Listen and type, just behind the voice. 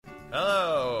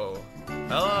Hello.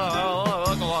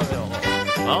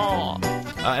 Welcome.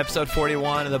 Episode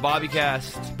 41 of the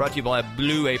Bobbycast, brought to you by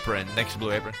Blue Apron. Thanks,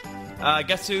 Blue Apron.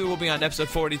 Guess who will be on episode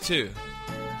 42?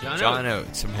 John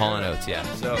Oates from Hall & Oates, yeah.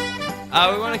 So,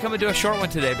 we want to come and do a short one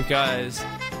today because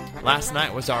last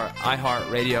night was our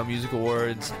iHeartRadio Music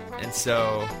Awards, and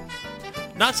so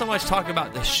not so much talk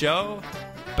about the show,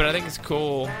 but I think it's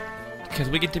cool because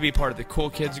we get to be part of the cool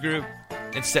kids group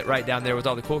and sit right down there with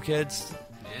all the cool kids.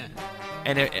 Yeah.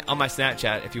 And on my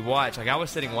Snapchat, if you watch, like I was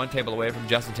sitting one table away from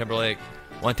Justin Timberlake,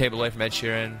 one table away from Ed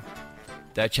Sheeran.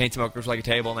 The Chainsmokers were like a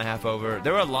table and a half over.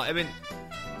 There were a lot. I mean,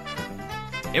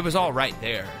 it was all right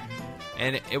there,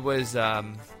 and it was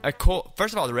a cool.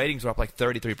 First of all, the ratings were up like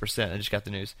 33%. I just got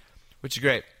the news, which is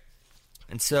great.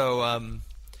 And so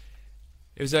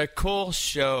it was a cool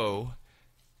show.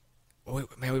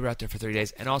 Man, we were out there for 3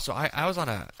 days, and also I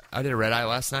did a red eye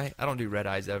last night. I don't do red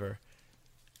eyes ever.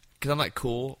 Because I'm like,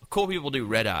 cool people do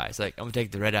red eyes. Like, I'm going to take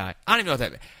the red eye. I don't even know what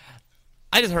that means.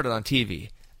 I just heard it on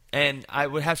TV. And I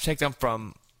would have to take them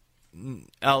from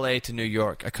L.A. to New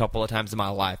York a couple of times in my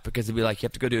life. Because it'd be like, you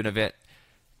have to go do an event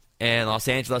in Los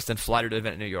Angeles, then fly to an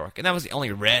event in New York. And that was the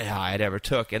only red eye I'd ever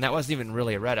took. And that wasn't even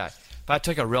really a red eye. But I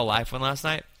took a real life one last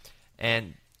night.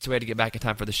 And so we had to get back in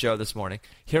time for the show this morning.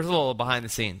 Here's a little behind the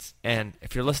scenes. And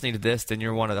if you're listening to this, then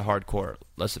you're one of the hardcore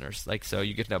listeners. Like, so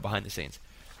you get to know behind the scenes.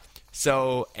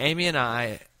 So Amy and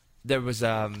I, there was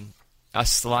a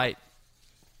slight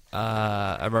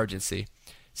emergency.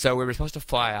 So we were supposed to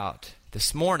fly out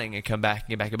this morning and come back and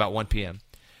get back about 1 p.m.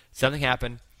 Something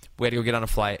happened. We had to go get on a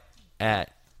flight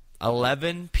at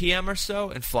 11 p.m. or so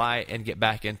and fly and get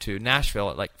back into Nashville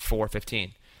at like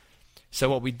 4:15. So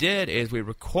what we did is we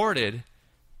recorded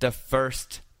the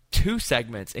first two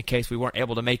segments in case we weren't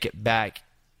able to make it back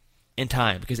in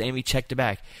time because Amy checked it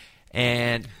back.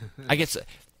 And I guess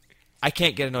I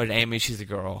can't get annoyed at Amy. She's a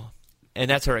girl. And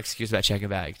that's her excuse about checking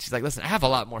bags. She's like, listen, I have a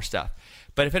lot more stuff.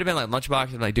 But if it had been like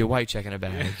Lunchbox, I'm like, dude, why are you checking a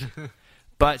bag?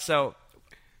 But so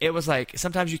it was like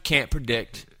sometimes you can't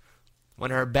predict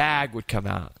when her bag would come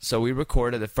out. So we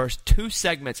recorded the first two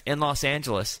segments in Los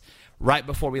Angeles right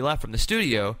before we left from the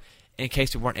studio in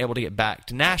case we weren't able to get back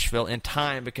to Nashville in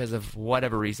time because of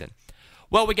whatever reason.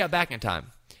 Well, we got back in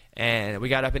time. And we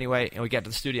got up anyway, and we got to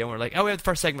the studio, and we're like, oh, we have the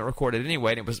first segment recorded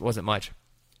anyway, and it wasn't much.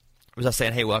 It was us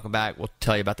saying, hey, welcome back. We'll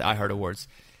tell you about the iHeart Awards.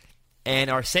 And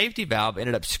our safety valve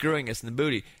ended up screwing us in the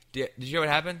booty. Did you hear what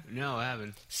happened? No, I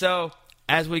haven't. So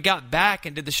as we got back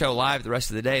and did the show live the rest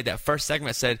of the day, that first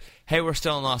segment said, hey, we're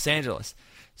still in Los Angeles.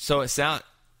 So it sounded,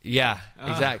 yeah,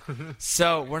 exactly.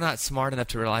 So we're not smart enough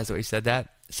to realize that we said that.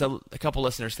 So a couple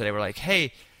listeners today were like,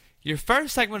 hey, your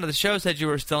first segment of the show said you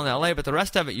were still in L.A., but the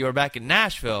rest of it you were back in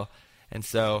Nashville. And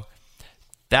so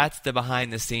that's the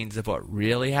behind the scenes of what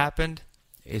really happened.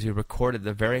 Is we recorded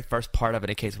the very first part of it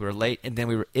in case we were late, and then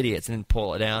we were idiots and didn't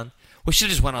pull it down. We should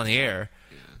have just went on the air.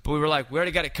 Yeah. But we were like, we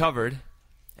already got it covered,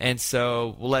 and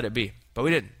so we'll let it be. But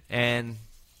we didn't, and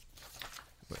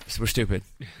we're stupid.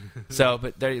 So,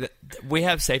 but we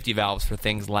have safety valves for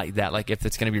things like that. Like if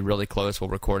it's going to be really close,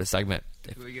 we'll record a segment.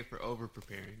 That's what we get for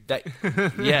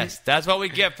over-preparing. Yes, that's what we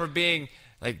get for being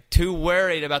like too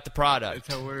worried about the product.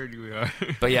 That's how worried we are.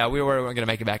 But yeah, we weren't going to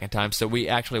make it back in time, so we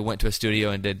actually went to a studio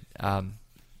and did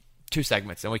two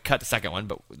segments, and we cut the second one,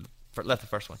 but left the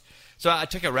first one. So I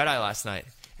took a red eye last night,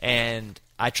 and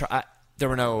there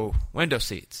were no window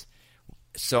seats.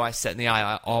 So I sat in the aisle.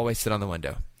 I always sit on the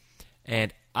window.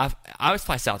 And I always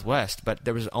fly Southwest, but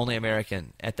there was only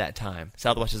American at that time.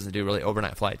 Southwest doesn't do really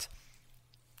overnight flights.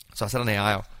 So I sat on the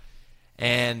aisle,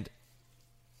 and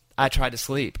I tried to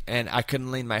sleep, and I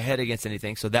couldn't lean my head against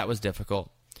anything, so that was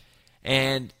difficult.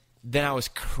 And then I was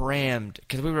crammed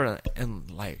because we were in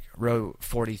like row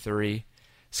 43.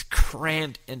 It's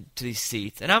crammed into these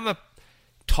seats, and I'm a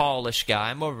tallish guy.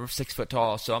 I'm over 6 foot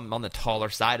tall, so I'm on the taller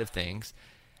side of things,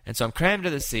 and so I'm crammed to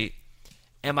the seat,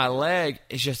 and my leg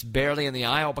is just barely in the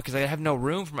aisle because I have no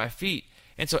room for my feet.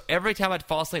 And so every time I'd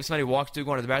fall asleep, somebody walks through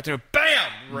going to the bathroom,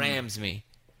 bam, rams me.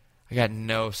 I got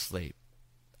no sleep.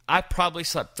 I probably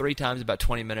slept 3 times about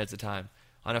 20 minutes at a time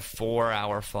on a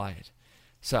 4-hour flight.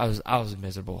 So I was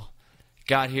miserable.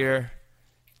 Got here,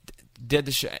 did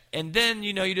the show, and then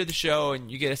you do the show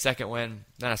and you get a second win.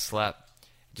 Then I slept,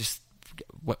 just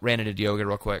ran into yoga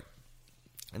real quick,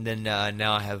 and then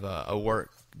now I have a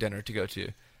work dinner to go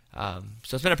to. So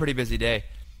it's been a pretty busy day.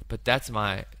 But that's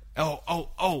my we're gonna talk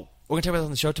about this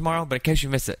on the show tomorrow. But in case you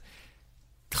miss it,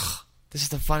 this is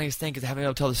the funniest thing because I haven't been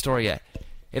able to tell the story yet.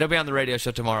 It'll be on the radio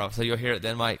show tomorrow, so you'll hear it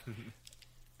then, Mike.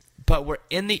 But we're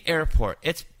in the airport.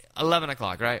 It's 11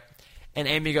 o'clock, right? And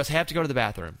Amy goes, hey, I have to go to the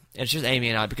bathroom. And it's just Amy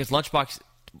and I because Lunchbox,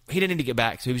 he didn't need to get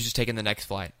back, so he was just taking the next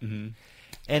flight. Mm-hmm.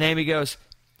 And Amy goes,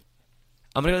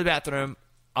 I'm going to go to the bathroom.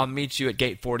 I'll meet you at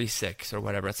gate 46 or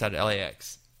whatever outside of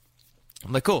LAX.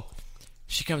 I'm like, cool.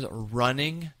 She comes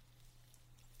running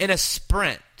in a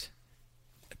sprint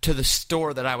to the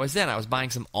store that I was in. I was buying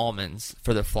some almonds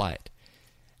for the flight.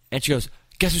 And she goes,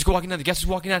 guess who's walking down? Guess who's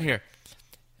walking down here?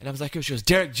 And I was like, who? She goes,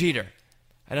 Derek Jeter.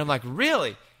 And I'm like,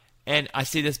 really? And I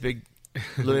see this big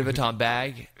Louis Vuitton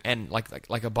bag and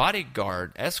like a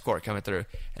bodyguard escort coming through,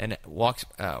 and walks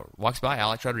by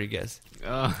Alex Rodriguez.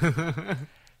 Oh.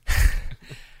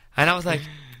 And I was like,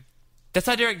 that's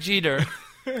not Derek Jeter.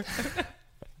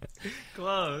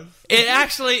 Close. It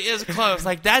actually is close.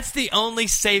 Like, that's the only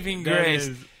saving grace.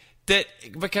 That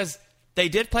because they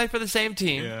did play for the same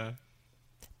team. Yeah.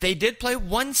 They did play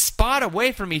one spot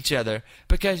away from each other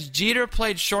because Jeter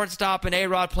played shortstop and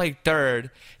A-Rod played third.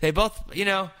 They both,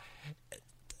 it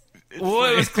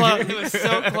was close. It was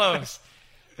so close.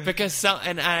 Because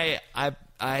I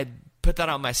put that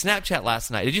on my Snapchat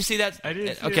last night. Did you see that? I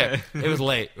did see Okay. it. It was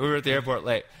late. We were at the airport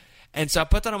late. And so I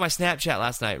put that on my Snapchat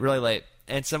last night, really late.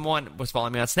 And someone was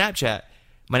following me on Snapchat.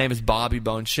 My name is Bobby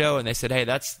Bones Show. And they said, hey,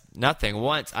 that's nothing.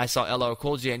 Once I saw LL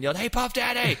Cool J and yelled, hey, Puff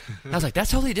Daddy. I was like,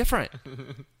 that's totally different.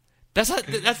 First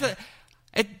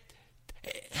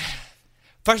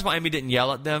of all, Amy didn't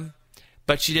yell at them,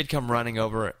 but she did come running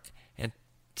over, and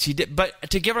she did. But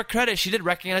to give her credit, she did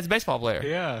recognize a baseball player.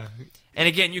 Yeah. And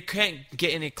again, you can't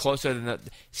get any closer than the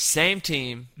same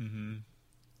team. Mm-hmm.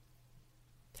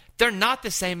 They're not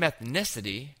the same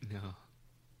ethnicity. No.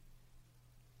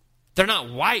 They're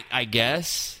not white, I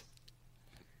guess.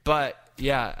 But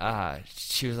yeah,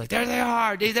 she was like, "There they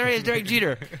are! There he is, Derek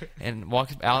Jeter," and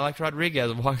Alex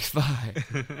Rodriguez walks by.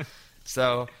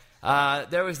 So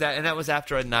there was that, and that was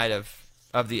after a night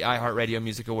of the iHeartRadio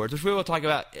Music Awards, which we will talk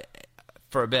about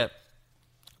for a bit.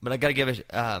 But I got to give a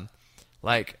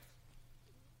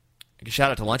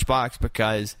shout out to Lunchbox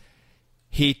because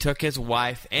he took his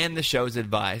wife and the show's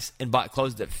advice and bought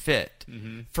clothes that fit.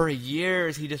 Mm-hmm. For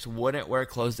years, he just wouldn't wear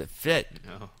clothes that fit.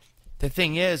 No. The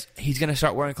thing is, he's going to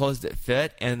start wearing clothes that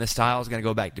fit, and the style is going to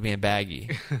go back to being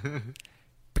baggy.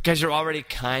 Because you're already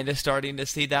kind of starting to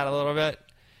see that a little bit.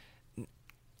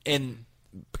 And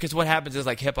because what happens is,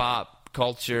 like, hip-hop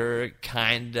culture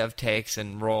kind of takes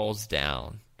and rolls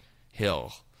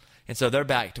downhill. And so they're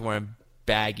back to wearing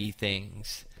baggy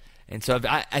things. And so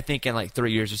I think in, like,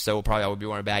 3 years or so, we'll probably all be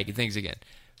wearing baggy things again.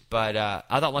 But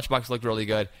I thought Lunchbox looked really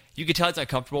good. You could tell it's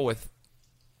uncomfortable with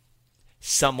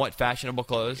somewhat fashionable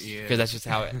clothes because that's just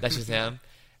him.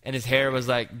 And his hair was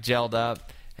like gelled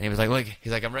up, and he was like, "Look,"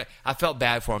 he's like, "I'm ready." I felt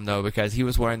bad for him though because he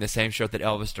was wearing the same shirt that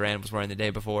Elvis Duran was wearing the day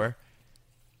before,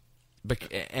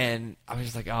 and I was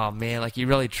just like, "Oh man, like he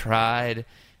really tried."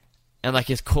 And like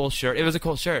his cool shirt, it was a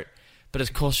cool shirt, but his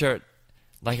cool shirt,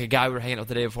 like a guy we were hanging out with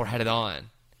the day before had it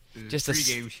on. Just a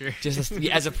pregame shirt.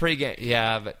 As a pregame,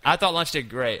 yeah. But I thought Lunch did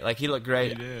great. Like he looked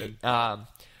great. He did.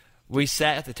 We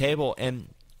sat at the table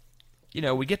and.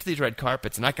 We get to these red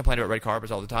carpets, and I complain about red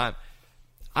carpets all the time.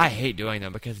 I hate doing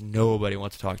them because nobody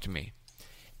wants to talk to me.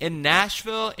 In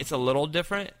Nashville, it's a little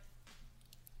different,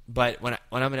 but when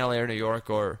I'm in LA or New York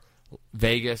or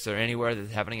Vegas or anywhere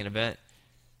that's happening an event,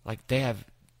 like they have,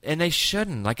 and they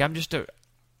shouldn't. Like I'm just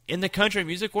in the country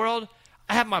music world,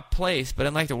 I have my place, but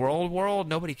in like the world,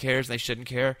 nobody cares. They shouldn't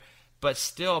care, but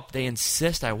still, they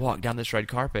insist I walk down this red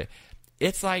carpet.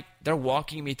 It's like they're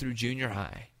walking me through junior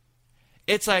high.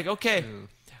 It's like, okay,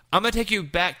 I'm going to take you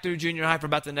back through junior high for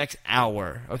about the next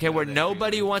hour, okay, where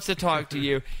nobody wants to talk to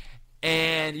you,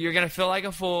 and you're going to feel like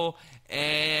a fool,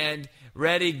 and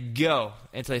ready, go,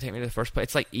 until they take me to the first place.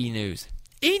 It's like E-News.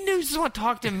 E-News doesn't want to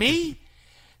talk to me.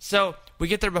 So we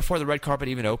get there before the red carpet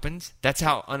even opens. That's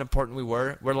how unimportant we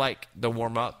were. We're like the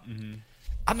warm-up. Mm-hmm.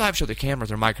 I'm not even sure the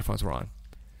cameras or microphones were on.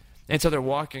 And so they're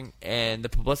walking, and the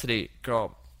publicity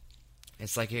girl,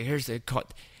 it's like, here's the card.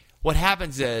 What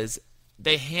happens is,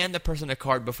 they hand the person a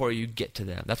card before you get to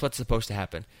them. That's what's supposed to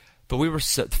happen. But we were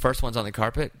the first ones on the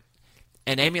carpet,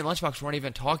 and Amy and Lunchbox weren't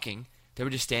even talking. They were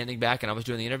just standing back, and I was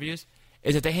doing the interviews.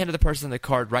 Is that they handed the person the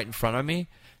card right in front of me.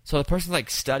 So the person's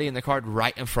like studying the card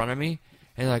right in front of me,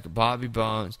 and they're like, Bobby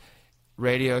Bones,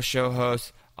 radio show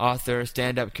host, author,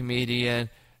 stand-up comedian.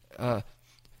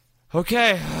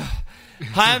 Okay.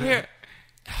 Hi, I'm here.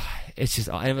 It's just,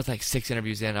 and it was like 6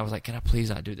 interviews in. I was like, can I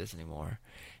please not do this anymore?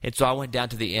 And so I went down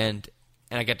to the end,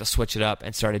 and I got to switch it up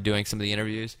and started doing some of the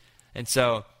interviews. And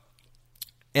so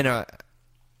in a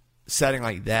setting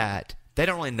like that, they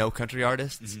don't really know country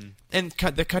artists. Mm-hmm. And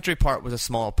the country part was a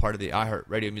small part of the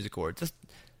iHeartRadio Music Awards. It's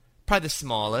probably the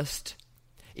smallest.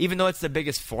 Even though it's the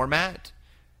biggest format,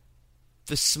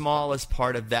 the smallest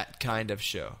part of that kind of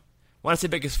show. When I say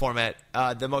biggest format,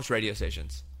 the most radio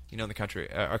stations, in the country,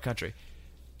 our country.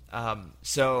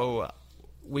 So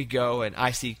we go, and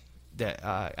I see that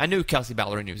I knew Kelsey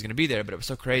Ballerini was going to be there, but it was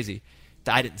so crazy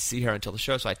that I didn't see her until the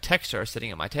show. So I text her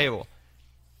sitting at my table,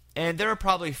 and there are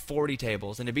probably 40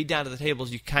 tables, and to be down to the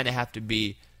tables, you kind of have to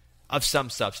be of some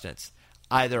substance,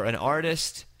 either an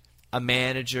artist, a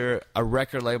manager, a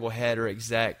record label head or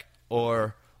exec,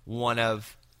 or one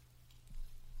of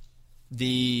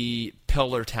the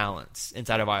pillar talents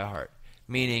inside of iHeart.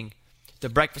 Meaning, the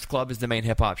Breakfast Club is the main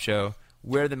hip-hop show.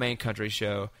 We're the main country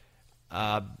show.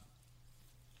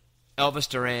 Elvis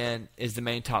Duran is the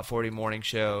main Top 40 morning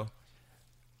show.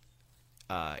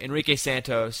 Enrique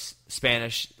Santos,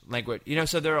 Spanish language.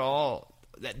 So they're all...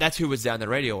 That's who was down there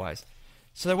radio-wise.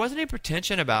 So there wasn't any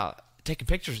pretension about taking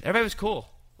pictures. Everybody was cool.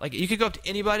 Like, you could go up to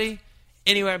anybody,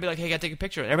 anywhere, and be like, hey, gotta take a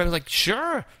picture. And everybody was like,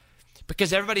 sure.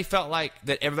 Because everybody felt like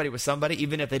that everybody was somebody,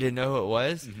 even if they didn't know who it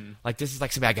was. Mm-hmm. Like, this is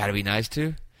like somebody I gotta be nice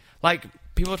to. Like,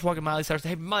 people were walking Miley Cyrus,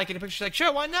 hey, Mike, get a picture. She's like,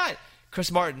 sure, why not?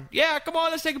 Chris Martin, yeah, come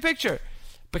on, let's take a picture.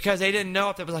 Because they didn't know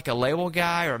if there was like a label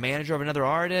guy or a manager of another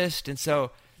artist. And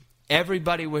so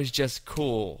everybody was just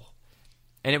cool.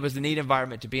 And it was a neat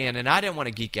environment to be in. And I didn't want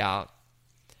to geek out.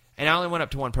 And I only went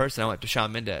up to one person. I went to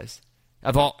Shawn Mendes.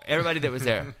 Of everybody that was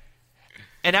there.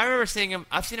 And I remember seeing him.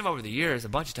 I've seen him over the years a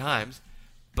bunch of times.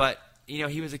 But, he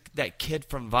was that kid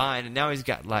from Vine. And now he's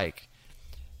got like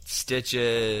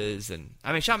Stitches. And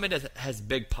I mean, Shawn Mendes has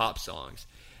big pop songs.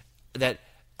 That,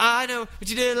 I know what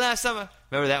you did last summer.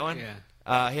 Remember that one? Yeah.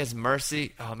 He has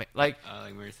Mercy. Oh man, like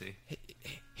Mercy.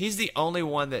 He's the only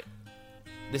one that.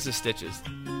 This is Stitches.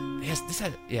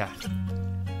 Yeah.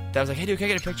 That was like, hey dude, can I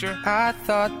get a picture? I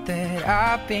thought that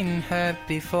I've been hurt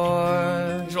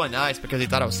before. He's really nice because he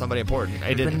thought I was somebody important.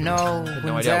 I didn't. But no had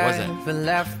no idea I wasn't. Never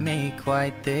left me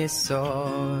quite this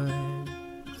sore.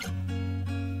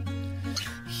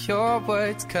 Your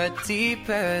words cut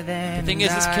deeper than the thing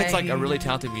is, this kid's like a really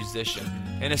talented musician.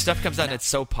 And his stuff comes out and it's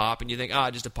so pop, and you think,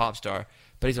 just a pop star.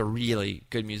 But he's a really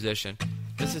good musician.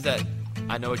 This is that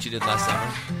I Know What You Did Last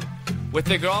Summer. With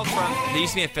the girl from, they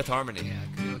used to be in Fifth Harmony.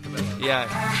 Yeah.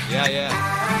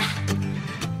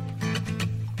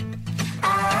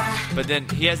 But then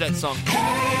he has that song.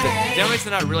 The only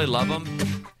reason I really love him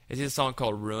is he has a song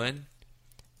called Ruin.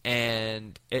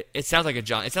 And it sounds like it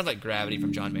sounds like Gravity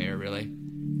from John Mayer, really.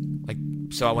 Like,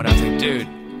 so when I was like, dude,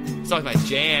 this song's my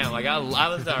jam. Like, I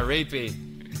listened on repeat.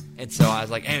 And so I was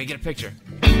like, hey, get a picture.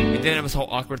 And then it was a whole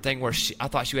awkward thing where I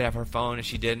thought she would have her phone and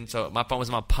she didn't. So my phone was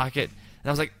in my pocket. And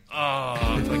I was like,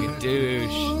 I was like a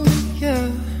douche.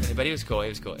 Yeah. But he was cool. It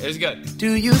was good.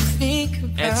 Do you think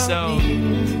about And so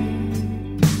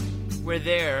me? We're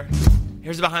there.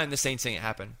 Here's the behind the scenes thing that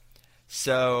happened.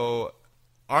 So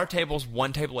our table's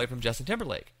one table away from Justin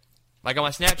Timberlake. Like on my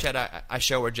Snapchat, I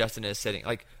show where Justin is sitting.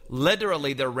 Like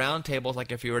literally, they're round tables,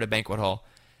 like if you were at a banquet hall,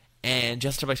 and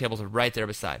Justin Timberlake's tables are right there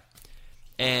beside.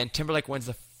 And Timberlake wins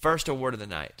the first award of the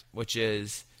night, which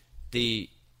is the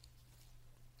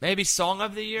maybe Song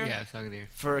of the Year. Yeah, Song of the Year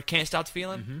for "Can't Stop the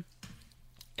Feeling." Mm-hmm.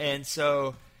 And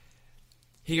so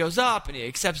he goes up and he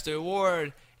accepts the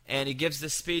award and he gives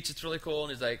this speech. It's really cool.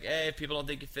 And he's like, "Hey, if people don't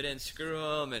think you fit in, screw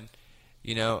them." And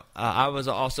I was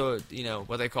also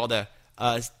what they called a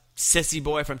sissy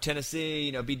boy from Tennessee.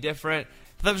 Be different.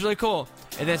 But that was really cool.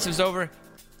 And then as it was over,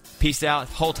 peace out.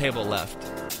 Whole table left.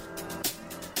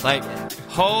 Like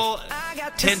whole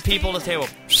 10 people at the table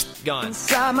gone.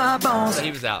 So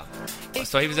he was out.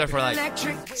 So he was there for like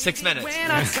 6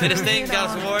 minutes. Did his thing,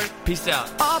 got his award, peaced out.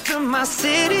 Off from my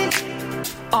city,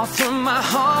 off from my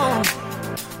home.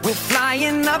 We're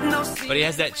flying up no sea. But he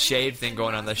has that shaved thing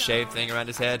going on, the shaved thing around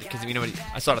his head. Because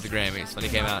I saw it at the Grammys when he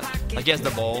came out. Like he has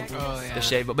the bowl, the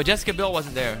shave. But Jessica Biel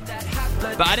wasn't there.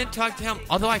 But I didn't talk to him,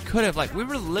 although I could have. Like we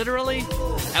were literally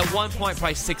at one point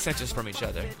probably 6 inches from each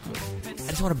other. I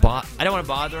didn't want to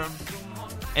bother him.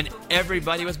 And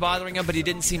everybody was bothering him, but he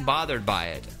didn't seem bothered by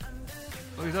it.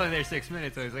 Well, he was only there 6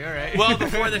 minutes, so I was like, all right. Well,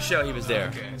 before the show, he was there.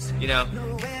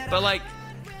 Okay. But like,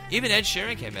 even Ed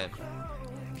Sheeran came in,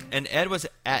 and Ed was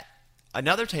at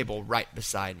another table right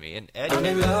beside me, and Ed. I'm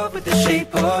in love with the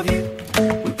shape of you.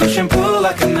 We push and pull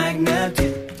like a magnet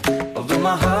do. Although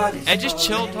my heart is Ed just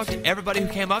chilled, talked to everybody who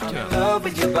came up to him. love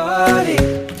with your body.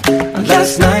 And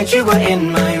last night you were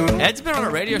in my room. Ed's been on a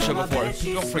radio show before.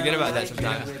 People forget about that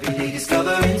sometimes.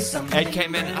 Ed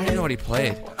came in. I don't know what he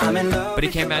played, I'm in love but he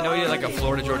came in. I know he did like a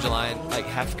Florida Georgia Line, like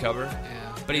half cover.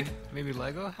 Yeah. But he maybe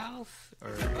Lego House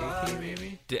or AP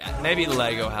maybe. maybe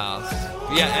Lego House.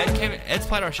 But yeah, Ed came. Ed's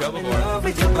played our show before. love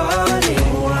with your body.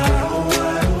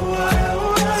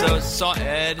 So saw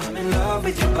Ed. I'm in love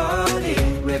with your body.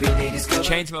 Every day discover.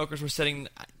 Chainsmokers were sitting.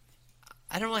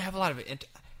 I don't really have a lot of.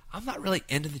 I'm not really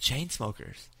into the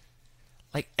Chainsmokers.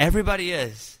 Like everybody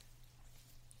is,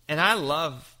 And I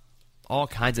love all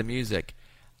kinds of music.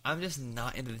 I'm just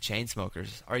not into the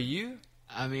Chainsmokers. Are you?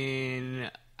 I mean,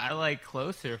 I like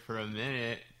Closer for a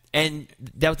minute. And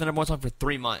that was the number one song for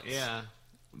 3 months. Yeah.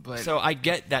 But So I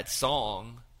get that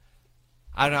song.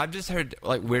 I don't know. I've just heard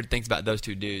like weird things about those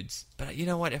two dudes. But you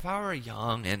know what? If I were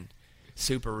young and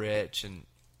super rich and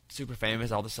super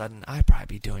famous, all of a sudden, I'd probably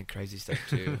be doing crazy stuff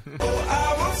too.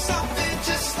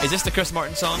 Is this the Chris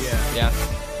Martin song? Yeah.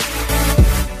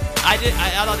 I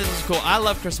thought this was cool. I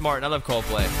love Chris Martin. I love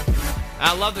Coldplay.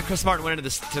 I love that Chris Martin went into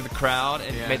to the crowd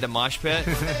and made the mosh pit.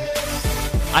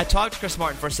 I talked to Chris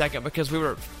Martin for a second because we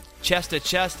were chest to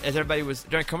chest as everybody was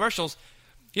during commercials.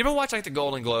 You ever watch like the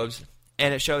Golden Globes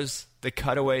and it shows the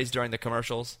cutaways during the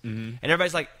commercials, and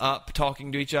everybody's like up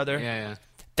talking to each other? Yeah.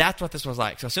 That's what this was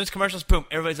like. So as soon as commercials, boom,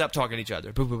 everybody's up talking to each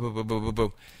other. Boom, boom, boom, boom, boom, boom,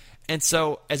 boom. And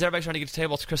so as everybody's trying to get to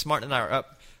tables, Chris Martin and I are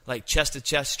up like chest to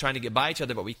chest trying to get by each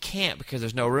other, but we can't because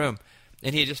there's no room.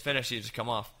 And he had just finished. He had just come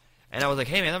off. And I was like,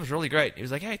 hey, man, that was really great. He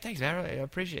was like, hey, thanks, man. I really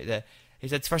appreciate that. He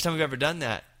said, it's the first time we've ever done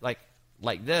that, like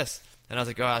this. And I was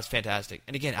like, oh, that's fantastic.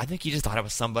 And again, I think he just thought I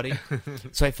was somebody.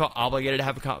 So I felt obligated to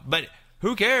have a but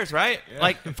who cares, right? Yeah.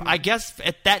 Like, I guess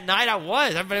at that night I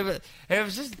was. It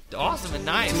was just awesome and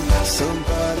nice.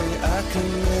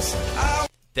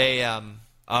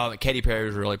 Katy Perry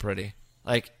was really pretty.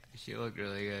 Like, She looked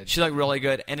really good. She looked really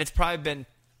good. And it's probably been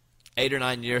 8 or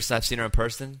 9 years since I've seen her in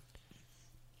person.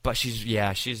 But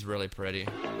she's really pretty.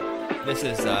 This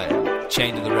is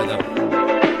Chained to the Rhythm.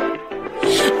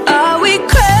 Are we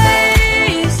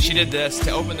crazy? She did this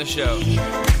to open the show.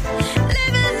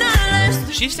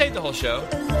 She stayed the whole show.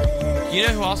 You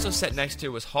know who also sat next to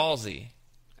was Halsey.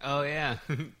 Oh, yeah.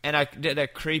 And I did a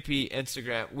creepy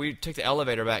Instagram. We took the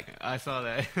elevator back. I saw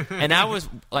that. And I was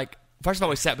like, first of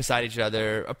all, we sat beside each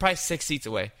other, probably 6 seats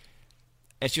away.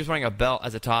 And she was wearing a belt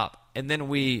as a top. And then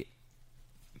we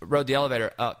rode the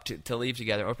elevator up to leave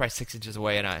together. We were probably 6 inches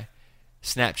away, and I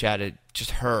Snapchatted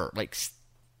just her, like,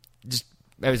 just,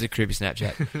 that was a creepy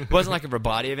Snapchat. It wasn't like of her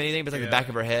body of anything, but like the back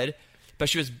of her head.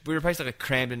 But we were basically like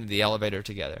crammed into the elevator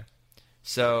together.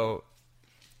 So,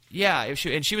 yeah,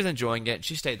 she was enjoying it.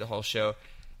 She stayed the whole show.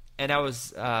 And I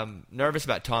was nervous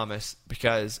about Thomas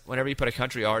because whenever you put a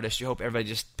country artist, you hope everybody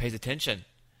just pays attention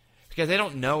because they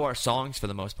don't know our songs for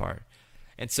the most part.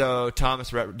 And so Thomas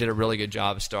did a really good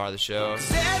job as star of the show.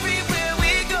 Everywhere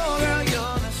we go, girl,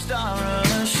 you're the star of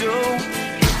the show.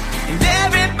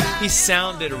 He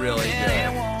sounded really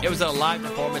good. It was a live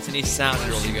performance, and he sounded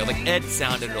really good. Like, Ed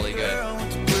sounded really good.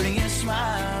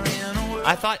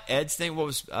 I thought Ed's thing, what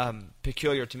was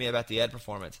peculiar to me about the Ed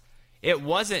performance, it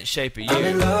wasn't Shape of You. I'm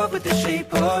in love with the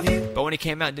shape of you. But when he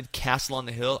came out and did Castle on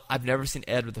the Hill, I've never seen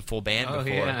Ed with a full band before.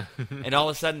 Yeah. And all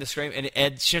of a sudden, the scream, and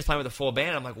Ed Sheeran's playing with a full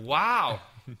band. I'm like, wow.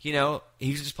 You know,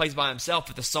 he just plays by himself,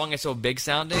 but the song is so big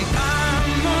sounding.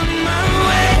 I'm on my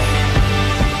way.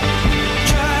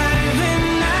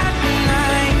 Driving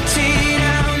at 90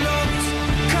 down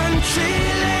this country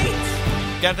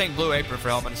lane. Gotta thank Blue Apron for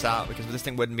helping us out because this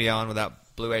thing wouldn't be on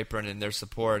without Blue Apron and their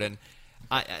support. And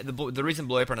the reason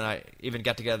Blue Apron and I even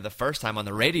got together the first time on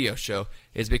the radio show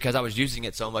is because I was using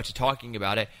it so much and talking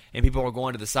about it, and people were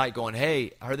going to the site going,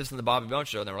 hey, I heard this on the Bobby Bones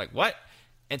show, and they were like, what?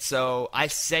 And so I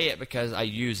say it because I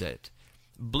use it.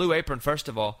 Blue Apron, first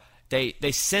of all, they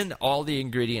send all the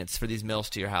ingredients for these meals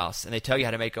to your house, and they tell you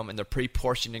how to make them, and they're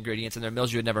pre-portioned ingredients, and they're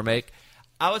meals you would never make.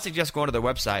 I would suggest going to their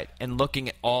website and looking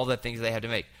at all the things they have to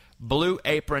make.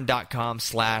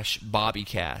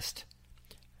 BlueApron.com/BobbyCast.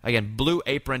 Again,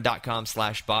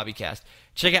 BlueApron.com/BobbyCast.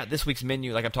 Check out this week's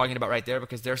menu like I'm talking about right there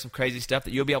because there's some crazy stuff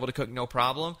that you'll be able to cook no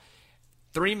problem.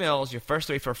 3 meals, your first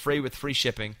 3 for free with free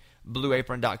shipping.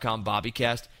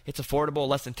 BlueApron.com/BobbyCast. It's affordable,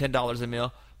 less than $10 a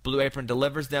meal. Blue Apron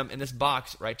delivers them in this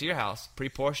box right to your house.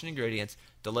 Pre-portioned ingredients,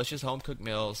 delicious home-cooked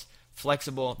meals,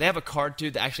 flexible. They have a card, too,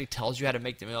 that actually tells you how to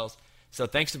make the meals. So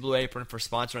thanks to Blue Apron for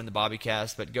sponsoring the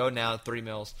BobbyCast. But go now, 3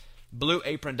 meals.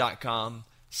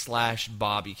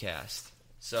 BlueApron.com/BobbyCast.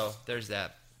 So there's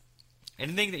that.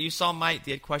 Anything that you saw, Mike, that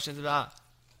you had questions about?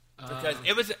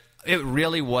 Because it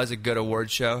really was a good award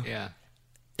show. Yeah.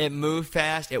 It moved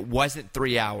fast. It wasn't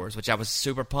 3 hours, which I was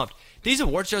super pumped. These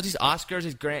award shows, these Oscars,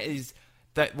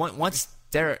 once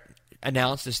they're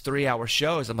announced as 3-hour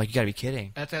shows, I'm like, you got to be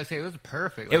kidding. That's what I say. It was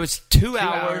perfect. It was 2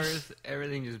 hours.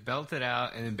 Everything just belted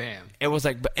out, and then bam. It was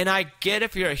like, and I get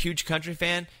if you're a huge country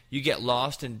fan, you get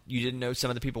lost and you didn't know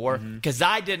some of the people were. Because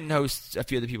I didn't know a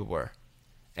few of the people were.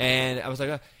 And I was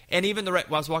like, and even while I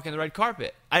was walking the red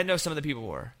carpet, I didn't know some of the people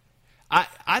were.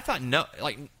 I thought, no,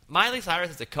 like, Miley Cyrus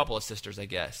has a couple of sisters, I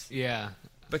guess. Yeah.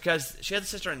 Because she has a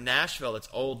sister in Nashville that's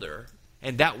older,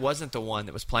 and that wasn't the one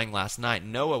that was playing last night.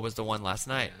 Noah was the one last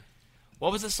night. Yeah.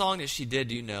 What was the song that she did?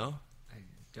 Do you know? I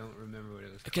don't remember what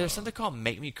it was called. Okay, there's something called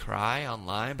Make Me Cry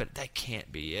online, but that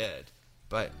can't be it.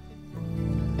 But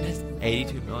it's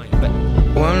 82 million. But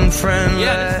One friend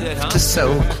Yeah, this is it, left huh? to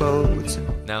sew clothes.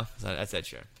 no, that's Ed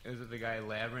Sheeran. It was with the guy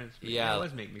Labyrinth. Yeah. It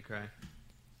was Make Me Cry.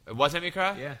 It was Make Me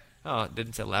Cry? Yeah. Oh, it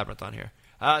didn't say Labyrinth on here.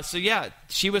 So yeah,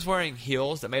 she was wearing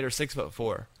heels that made her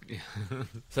 6'4".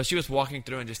 So she was walking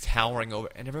through and just towering over,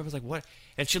 and everyone was like, "What?"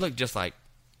 And she looked just like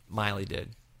Miley did.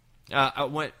 I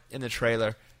went in the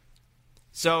trailer,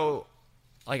 so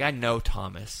like I know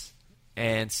Thomas,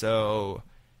 and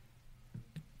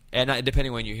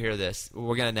depending when you hear this,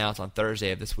 we're gonna announce on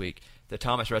Thursday of this week that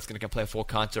Thomas Rhett's gonna come play a full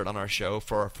concert on our show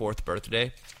for our 4th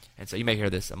birthday, and so you may hear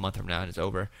this a month from now and it's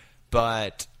over,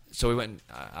 but. So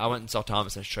I went and saw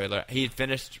Thomas in his trailer. He had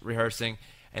finished rehearsing,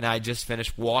 and I just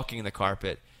finished walking the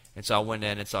carpet. And so I went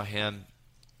in and saw him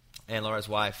and Laura's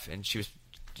wife, and she's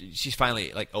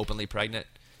finally like openly pregnant.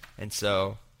 And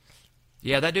so,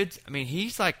 yeah, that dude's. I mean,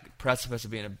 he's like precipice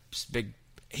of being a big.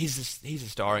 He's a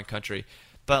star in country,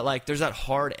 but like there's that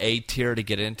hard A tier to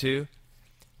get into,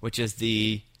 which is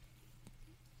the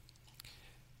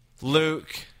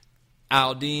Luke.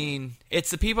 Aldine,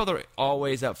 it's the people that are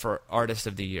always up for Artist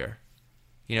of the Year.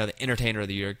 You know, the Entertainer of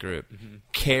the Year group. Mm-hmm.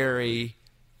 Carrie,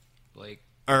 Blake,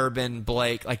 Urban,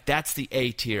 Blake, like that's the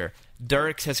A tier.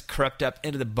 Dirks has crept up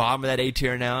into the bottom of that A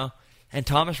tier now, and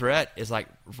Thomas Rhett is like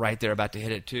right there about to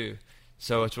hit it too.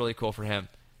 So it's really cool for him.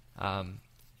 And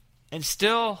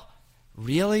still,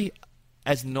 really,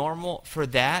 as normal for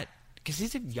that, because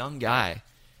he's a young guy,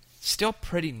 still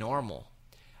pretty normal.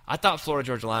 I thought Florida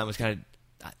Georgia Line was kind of.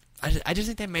 I just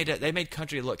think they made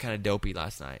country look kind of dopey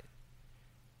last night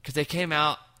because they came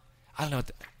out. I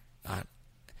don't know.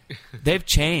 They've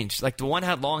changed. Like the one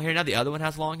had long hair, now the other one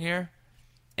has long hair,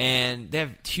 and they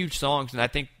have huge songs. And I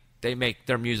think they make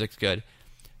their music's good.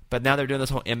 But now they're doing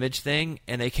this whole image thing,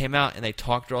 and they came out and they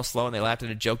talked real slow and they laughed at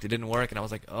a joke that didn't work, and I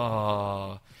was like,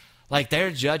 oh, like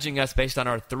they're judging us based on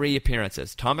our 3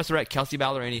 appearances. Thomas Rhett, Kelsey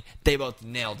Ballerini, they both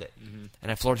nailed it. Mm-hmm.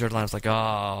 And at Florida Georgia Line, I was like,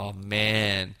 oh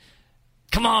man.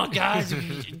 Come on, guys.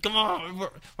 Come on.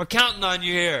 We're counting on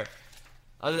you here.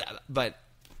 But,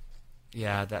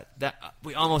 yeah, that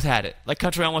we almost had it. Like,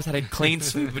 country almost had a clean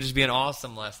sweep, which is being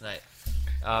awesome last night.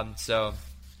 So,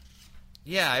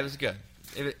 yeah, it was good.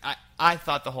 I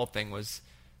thought the whole thing was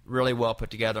really well put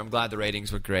together. I'm glad the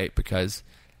ratings were great because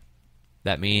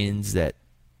that means that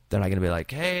they're not going to be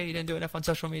like, hey, you didn't do enough on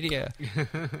social media.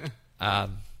 The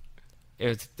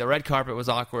red carpet was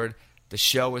awkward. The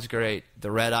show was great.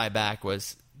 The red eye back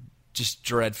was just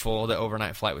dreadful. The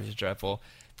overnight flight was just dreadful.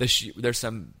 There's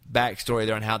some backstory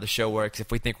there on how the show works. If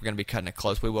we think we're going to be cutting it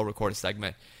close, we will record a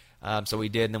segment. So we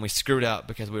did, and then we screwed up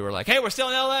because we were like, hey, we're still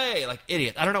in L.A. Like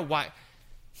idiots. I don't know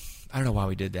why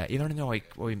we did that. You don't know why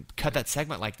we cut that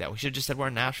segment like that. We should have just said we're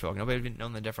in Nashville. Nobody would have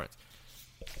known the difference.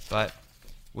 But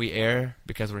we err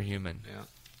because we're human. Yeah.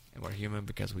 And we're human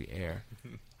because we err.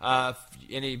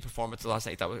 Any performance last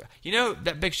night? You know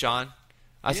that Big Sean?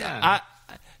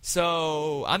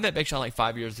 So I met Big Sean like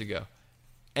 5 years ago,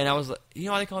 and I was like, you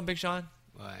know why they call him Big Sean?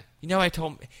 Why? You know,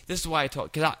 this is why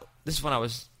this is when I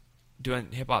was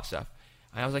doing hip hop stuff,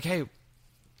 and I was like, hey,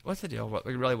 what's the deal?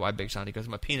 Really, why Big Sean? He goes,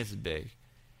 my penis is big,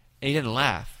 and he didn't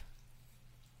laugh,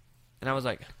 and I was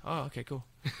like, oh, okay, cool.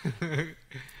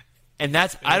 And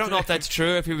I don't know if that's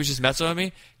true, if he was just messing with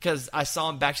me, because I saw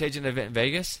him backstage in an event in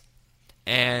Vegas,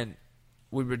 and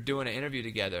we were doing an interview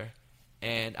together.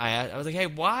 And I was like, hey,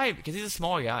 why? Because he's a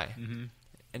small guy. Mm-hmm.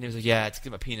 And he was like, yeah, it's because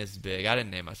my penis is big. I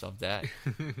didn't name myself that.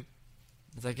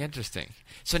 It's like, interesting.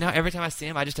 So now every time I see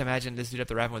him, I just imagine this dude up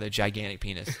the rapping with a gigantic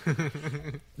penis.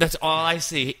 That's all I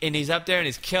see. And he's up there and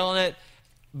he's killing it.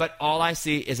 But all I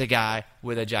see is a guy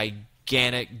with a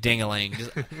gigantic ding-a-ling.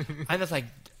 I'm just like,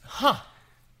 huh.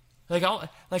 Like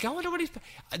I wonder what he's...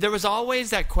 There was always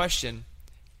that question,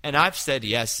 and I've said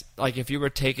yes. Like, if you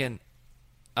were taking...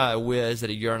 whiz at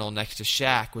a urinal next to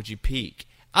Shaq, would you peek?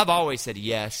 I've always said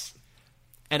yes,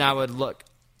 and I would look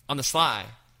on the sly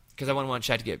because I wouldn't want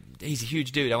Shaq to get. He's a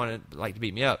huge dude. I want to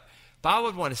beat me up, but I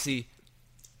would want to see.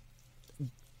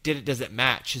 Does it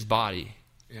match his body?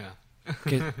 Yeah.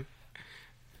 'Cause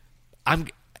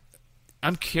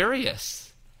I'm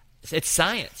curious. It's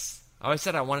science. I always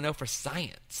said I want to know for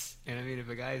science. And I mean, if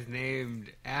a guy's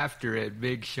named after it,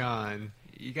 Big Sean.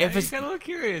 You got a little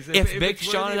curious. If Big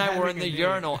Sean and I were in the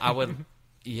urinal, I would,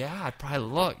 I'd probably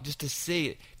look just to see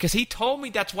it. Because he told me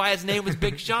that's why his name was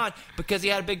Big Sean, because he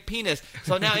had a big penis.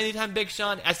 So now anytime Big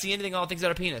Sean, I see anything, all things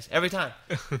that are penis. Every time.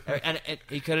 And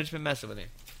he could have just been messing with me.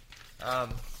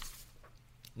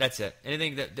 That's it.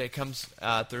 Anything that comes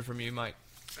through from you, Mike?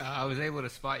 I was able to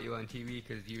spot you on TV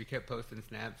because you kept posting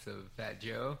snaps of Fat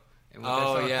Joe. And once I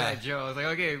saw yeah. Fat Joe, I was like,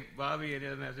 okay, Bobby and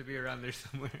him have to be around there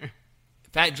somewhere.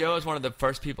 Fat Joe was one of the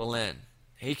first people in.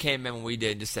 He came in when we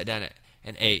did and just sat down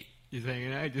and ate. He's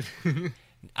hanging out. Just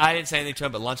I didn't say anything to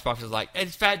him, but Lunchbox was like, hey,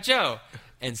 it's Fat Joe.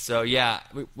 And so, yeah,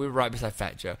 we were right beside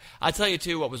Fat Joe. I'll tell you,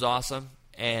 too, what was awesome.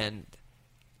 And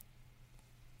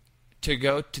to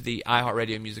go to the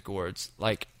iHeartRadio Music Awards,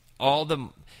 like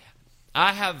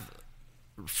I have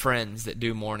friends that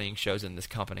do morning shows in this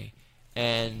company.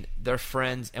 And they're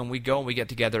friends, and we go and we get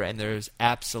together, and there's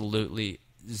absolutely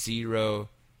zero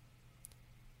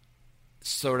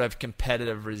sort of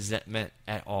competitive resentment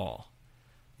at all.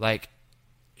 Like,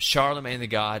 Charlamagne the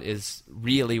God is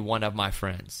really one of my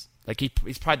friends. Like,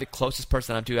 he's probably the closest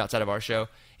person I'm to outside of our show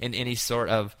in any sort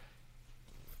of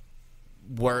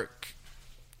work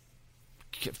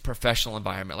professional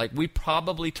environment. Like, we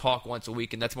probably talk once a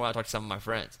week, and that's more I talk to some of my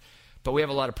friends. But we have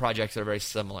a lot of projects that are very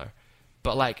similar.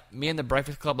 But, like, me and the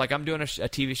Breakfast Club, like, I'm doing a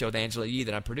TV show with Angela Yee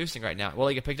that I'm producing right now. Will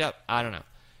it get picked up? I don't know.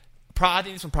 I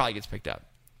think this one probably gets picked up.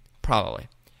 Probably.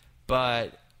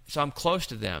 But, so I'm close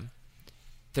to them.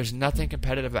 There's nothing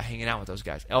competitive about hanging out with those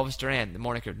guys. Elvis Duran, The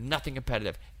Morning Crew, nothing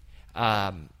competitive.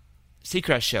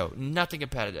 Seacrest Show, nothing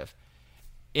competitive.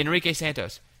 Enrique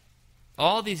Santos.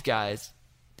 All these guys,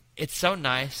 it's so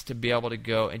nice to be able to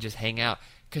go and just hang out.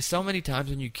 Because so many times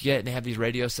when you get and they have these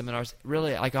radio seminars,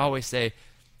 really, like I always say,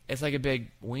 it's like a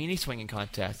big weenie swinging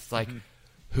contest. It's like,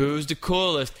 who's the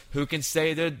coolest? Who can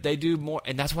say that they do more?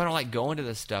 And that's why I don't like going to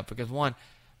this stuff. Because, one,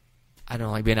 I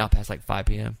don't like being out past like 5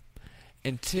 p.m.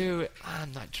 And two,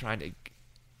 I'm not trying to...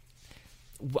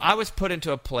 I was put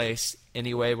into a place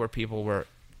anyway where people were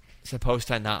supposed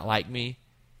to not like me.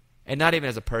 And not even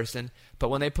as a person. But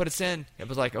when they put us in, it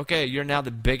was like, okay, you're now the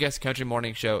biggest country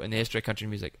morning show in the history of country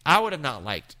music. I would have not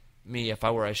liked me if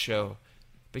I were a show.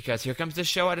 Because here comes this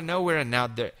show out of nowhere, and now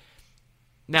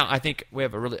I think we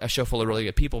have a show full of really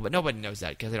good people, but nobody knows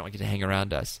that because they don't get to hang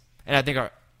around us. And I think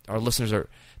our listeners are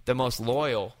the most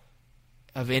loyal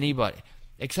of anybody,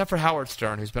 except for Howard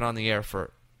Stern, who's been on the air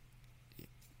for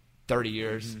 30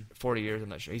 years, 40 years. I'm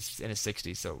not sure. He's in his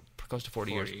 60s, so close to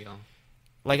 40 years. Yeah.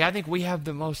 Like, I think we have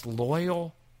the most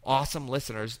loyal, awesome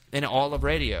listeners in all of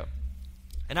radio.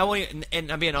 And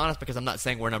I'm being honest because I'm not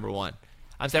saying we're number one.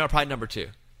 I'm saying we're probably number two.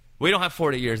 We don't have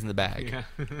 40 years in the bag. Yeah.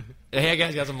 Hey,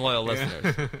 guys, got some loyal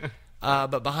listeners.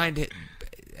 But behind it,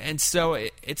 and so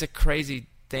it's a crazy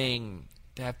thing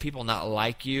to have people not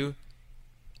like you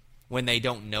when they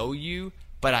don't know you,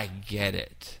 but I get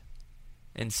it.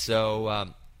 And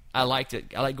so I liked it.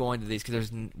 I like going to these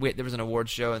because there was an award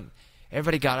show, and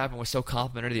everybody got up and was so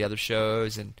complimentary to the other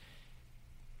shows, and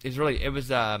it was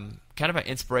kind of an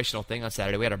inspirational thing on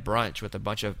Saturday. We had a brunch with a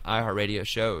bunch of iHeartRadio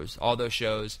shows. All those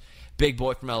shows. Big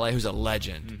Boy from LA, who's a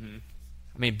legend. Mm-hmm.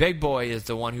 I mean, Big Boy is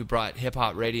the one who brought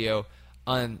hip-hop radio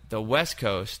on the West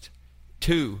Coast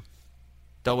to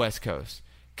the West Coast.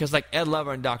 Because, like, Ed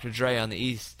Lover and Dr. Dre on the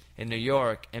East in New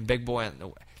York, and Big Boy on the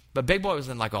West. But Big Boy was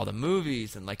in, like, all the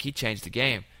movies, and, like, he changed the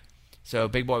game. So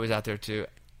Big Boy was out there, too.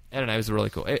 I don't know. It was really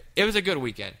cool. It was a good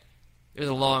weekend. It was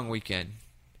a long weekend.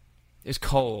 It was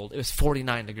cold. It was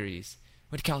 49 degrees.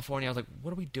 Went to California. I was like,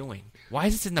 what are we doing? Why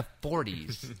is this in the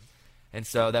 40s? And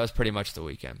so that was pretty much the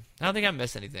weekend. I don't think I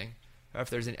missed anything. Or if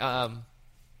there's any, are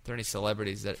there any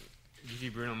celebrities that... Did you see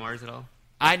Bruno Mars at all?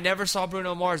 I never saw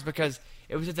Bruno Mars because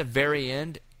it was at the very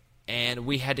end, and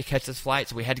we had to catch this flight,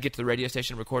 so we had to get to the radio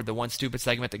station and record the one stupid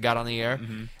segment that got on the air.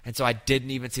 Mm-hmm. And so I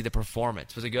didn't even see the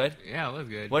performance. Was it good? Yeah, it was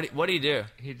good. What did he do?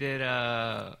 He did,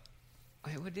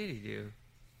 wait, what did he do?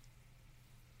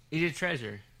 He did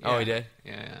Treasure. Yeah. Oh, he did?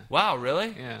 Yeah. Wow,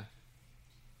 really? Yeah.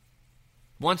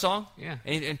 One song? Yeah.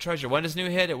 And Treasure. When his new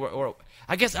hit? Or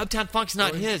I guess Uptown Funk's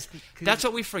not his. That's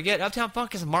what we forget. Uptown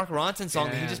Funk is a Mark Ronson song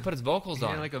that he just put his vocals on.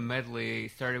 He had like a medley.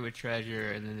 Started with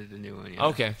Treasure and then did the new one. Yeah.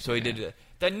 Okay, so he did it.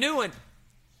 The new one,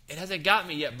 it hasn't got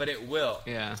me yet, but it will.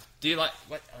 Yeah. Do you like...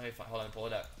 What? Hold on, pull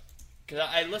it up. Because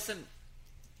I listen...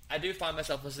 I do find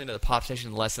myself listening to the pop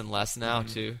station less and less now,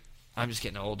 too. I'm just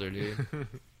getting older, dude.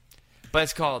 But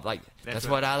it's called, like, That's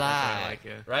What I Like. That's what I like,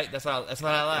 yeah. Right? That's what I like, That's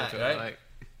what right? I like.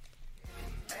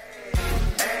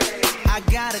 I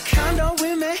got a condo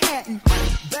in Manhattan.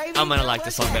 Baby, I'm gonna like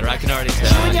this song better. I can already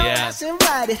tell. Yeah. So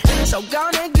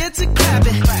gonna get to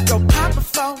clapping. Go pop it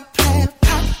for a plan.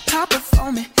 Pop it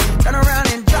for me. Turn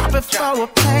around and drop it for a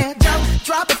plan.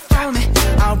 Drop it for me.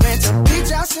 I'll rent a beach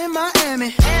house in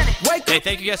Miami. Hey,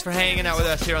 thank you guys for hanging out with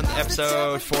us here on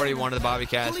episode 41 of the Bobby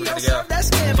Cast. We're gonna go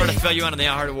sort of fill you in on the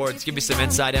iHeart Awards, give you some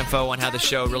inside info on how the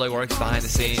show really works behind the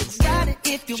scenes.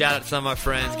 Shout out to some of my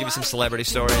friends, give you some celebrity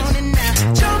stories.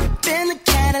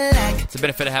 It's the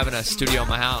benefit of having a studio in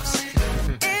my house.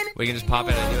 We can just pop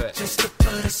in and do it.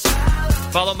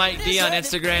 Follow Mike D on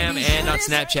Instagram and on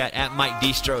Snapchat at Mike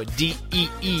Deestro,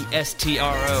 DEESTRO.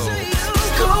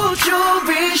 Gold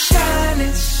jewelry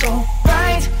shining so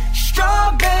bright.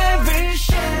 Strawberry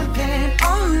champagne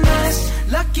on us.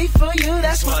 Lucky for you,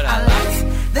 that's what I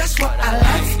like. That's what I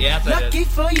like. Yeah, that Lucky is.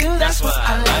 for you, that's what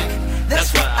I like.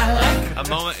 That's what I like. A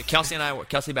moment,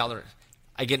 Kelsey Ballard,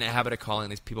 I get in a habit of calling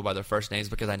these people by their first names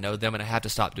because I know them, and I have to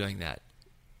stop doing that.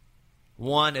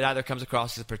 One, it either comes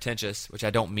across as pretentious, which I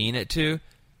don't mean it to,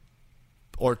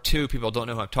 or two, people don't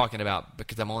know who I'm talking about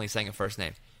because I'm only saying a first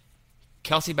name.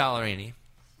 Kelsey Ballerini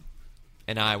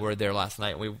and I were there last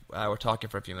night. We were talking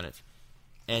for a few minutes,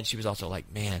 and she was also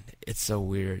like, man, it's so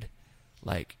weird.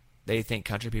 Like, they think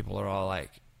country people are all like,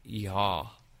 yeehaw.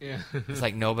 Yeah. It's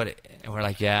like nobody, and we're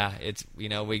like, yeah, it's, we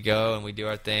go and we do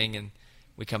our thing, and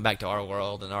we come back to our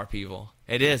world and our people.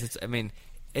 It is. It's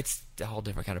a whole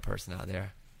different kind of person out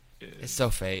there. It's so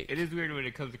fake. It is weird when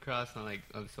it comes across on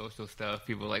social stuff.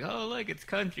 People are like, oh, look, it's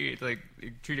country. It's like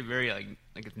they treat it very like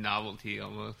it's novelty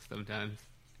almost sometimes.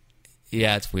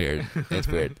 Yeah, it's weird. It's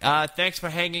weird. Thanks for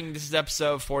hanging. This is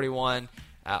episode 41.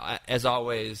 As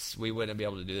always, we wouldn't be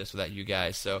able to do this without you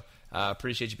guys. So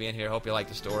appreciate you being here. Hope you like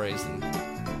the stories. And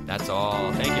that's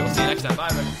all. Thank you. We'll see you next time. Bye,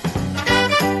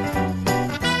 everybody.